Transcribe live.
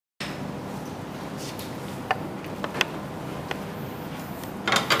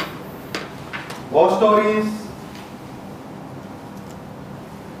war stories,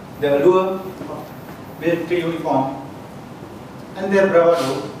 the allure of military uniform, and their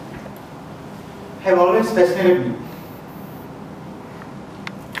bravado have always fascinated me.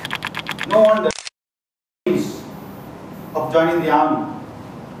 No wonder of joining the army,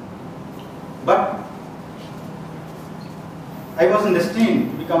 but I wasn't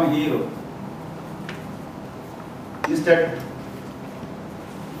destined to become a hero. Instead,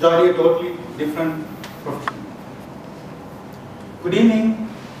 joining a totally different profession. Good evening,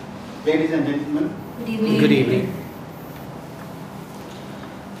 ladies and gentlemen. Good evening. Good evening.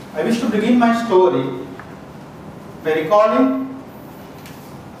 I wish to begin my story by recalling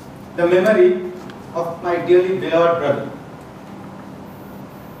the memory of my dearly beloved brother,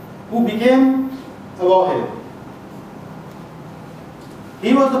 who became a warhead.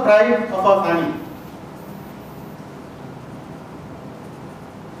 He was the pride of our family.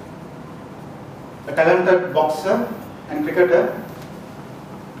 A talented boxer and cricketer,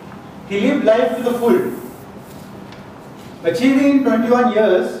 he lived life to the full, achieving in 21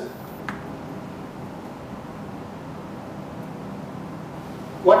 years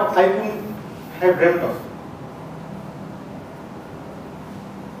what I couldn't have dreamt of.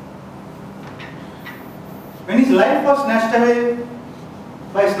 When his life was snatched away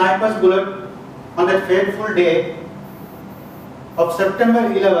by a sniper's bullet on that fateful day of September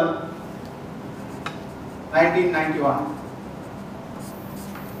 11, 1991,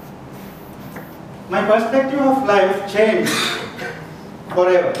 my perspective of life changed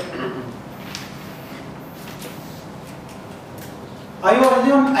forever. I was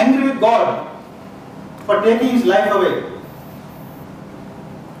even angry with God for taking his life away.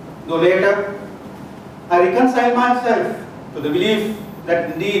 Though later, I reconciled myself to the belief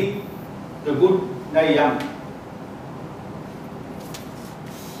that indeed the good die young.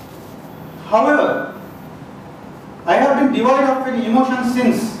 However, I have been devoid of any emotion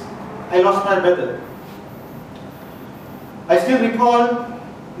since I lost my brother. I still recall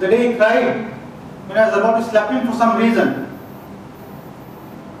the day he cried when I was about to slap him for some reason,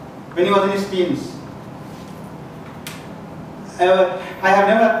 when he was in his teens. I have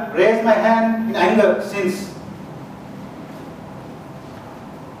never raised my hand in anger since.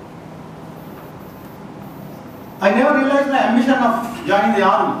 I never realized my ambition of joining the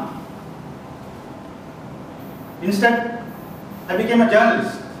army. Instead, I became a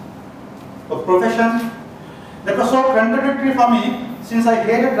journalist, a profession that was so contradictory for me since I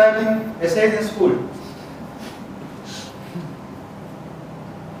hated writing essays in school.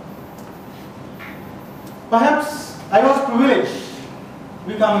 Perhaps I was privileged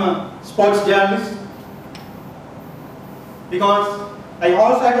to become a sports journalist because I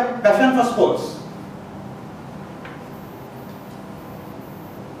also had a passion for sports.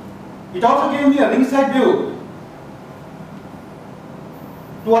 It also gave me a ringside view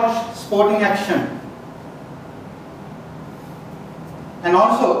to watch sporting action and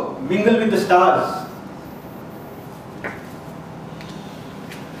also mingle with the stars.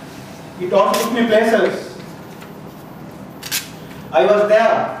 It also took me places. I was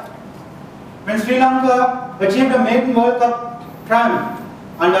there when Sri Lanka achieved a maiden World Cup triumph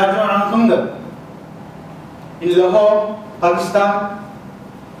under Arjuna Ranatunga in Lahore, Pakistan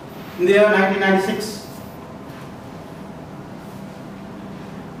in the year 1996.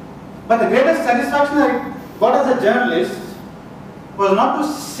 But the greatest satisfaction I got as a journalist was not to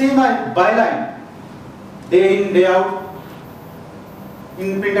see my byline day in, day out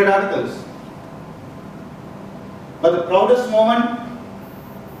in printed articles. But the proudest moment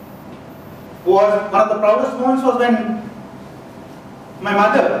was, one of the proudest moments was when my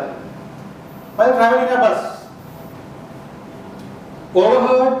mother, while traveling in a bus,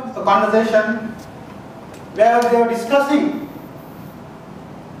 overheard a conversation where they were discussing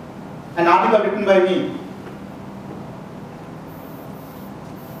an article written by me.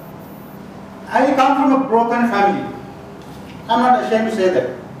 I come from a broken family. I'm not ashamed to say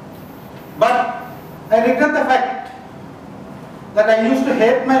that. But I regret the fact that I used to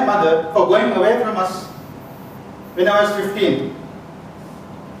hate my mother for going away from us when I was 15.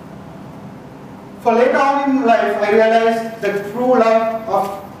 For later on in life, I realized the true love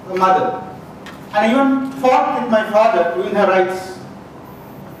of a mother. And I even fought with my father to win her rights.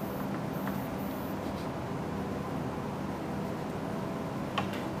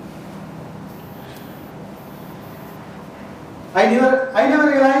 I never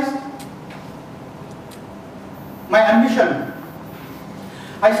realized my ambition.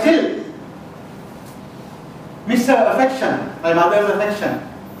 I still miss her affection, my mother's affection.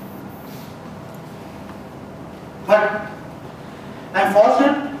 But I am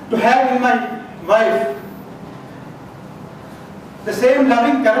fortunate to have in my wife the same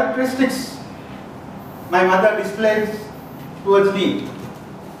loving characteristics my mother displays towards me.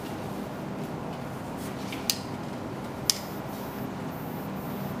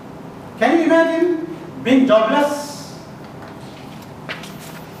 Can you imagine being jobless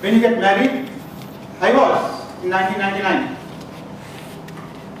when you get married? I was in 1999,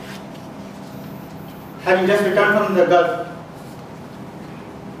 having just returned from the Gulf.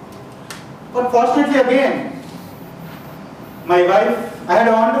 But fortunately again, my wife, I had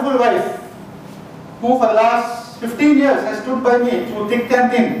a wonderful wife who for the last 15 years has stood by me through thick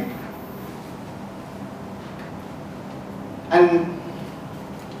and thin. And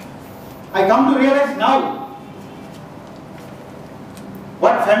I come to realize now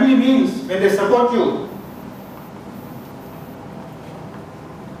what family means when they support you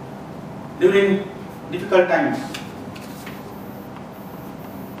during difficult times.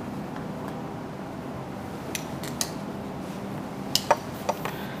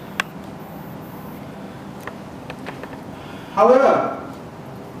 However,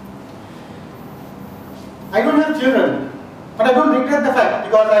 I don't have children, but I don't regret the fact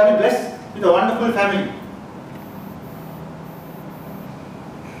because I have been blessed with a wonderful family.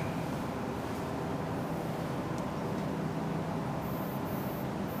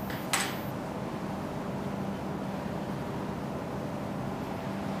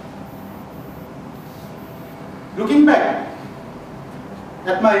 Looking back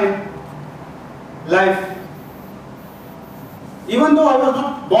at my life, even though I was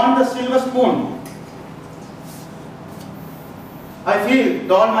not born with a silver spoon, I feel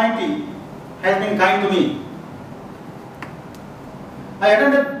the Almighty has been kind to me. I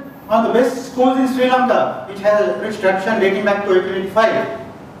attended one of the best schools in Sri Lanka, which has a rich tradition dating back to 1885.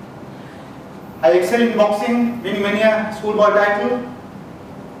 I excelled in boxing, winning many a schoolboy title,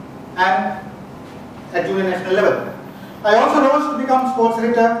 and at junior national level. I also rose to become sports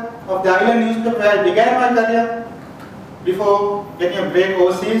editor of the Island newspaper where I began my career before getting a break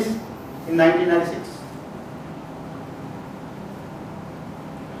overseas in 1996.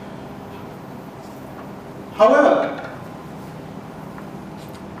 However,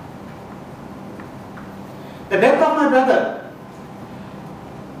 the death of my brother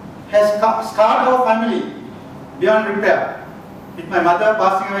has scarred our family beyond repair, with my mother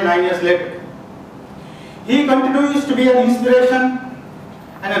passing away 9 years later. He continues to be an inspiration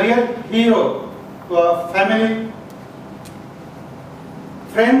and a real hero to our family,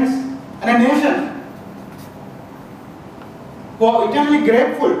 friends, and a nation who are eternally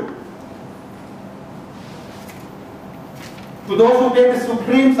grateful to those who paid the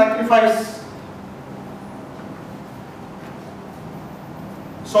supreme sacrifice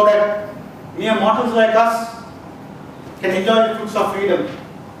so that mere mortals like us can enjoy the fruits of freedom.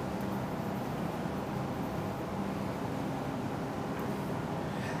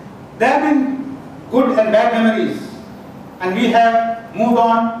 There have been good and bad memories, and we have moved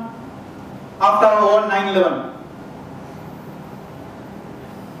on after our own 9/11.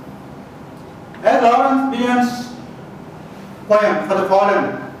 As Lawrence Bion's poem for the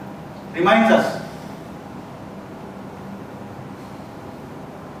fallen reminds us,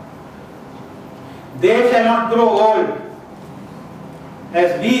 they shall not grow old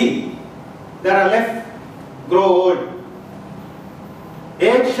as we that are left grow old.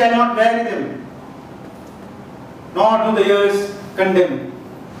 Age shall not weary them, nor do the years condemn.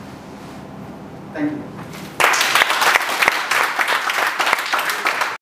 Thank you.